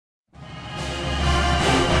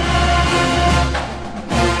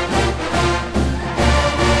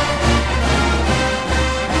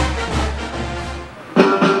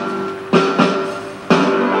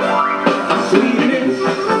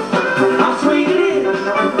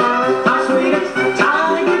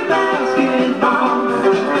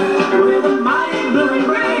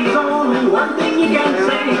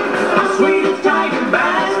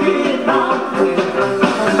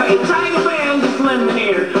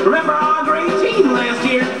Remember our great team last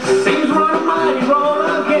year? Seems we're on a mighty roll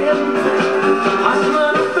again.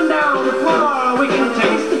 Hustling up and down the floor, we can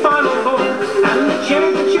taste the Final Four and the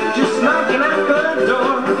championship just knocking at the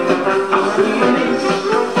door. How sweet it is,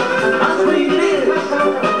 how sweet it is,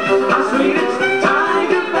 how sweet it's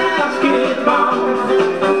Tiger basketball.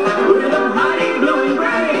 With the mighty blue and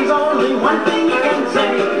gray's only one thing you can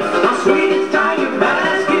say. How sweet it's Tiger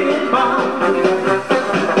basketball.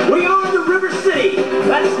 We are the River City,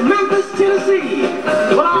 that's Memphis, Tennessee.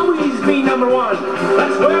 We'll always be number one,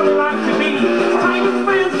 that's where we like to be. Tiger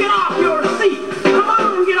fans, get off your seat. Come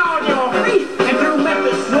on, get on your feet. And through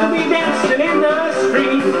Memphis, we'll be dancing in the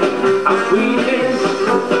street. How sweet it is,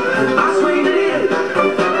 how sweet it is,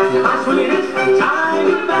 how sweet it is,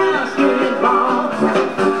 Tiger basketball.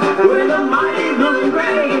 With a mighty blue and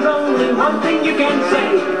gray's only one thing you can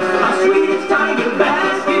say. How sweet is Tiger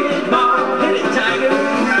basketball. Hit it, Tiger.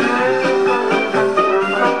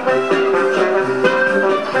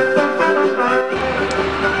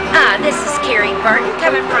 This is Carrie Burton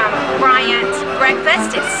coming from Bryant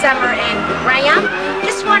Breakfast. It's summer in Graham.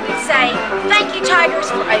 Just wanted to say thank you, Tigers,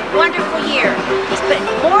 for a wonderful year. He's put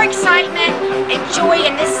more excitement and joy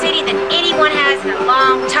in this city than anyone has in a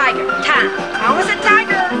long time. I almost said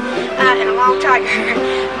tiger, in a long tiger.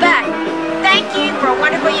 But thank you for a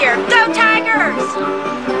wonderful year. Go Tigers!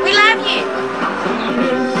 We love you.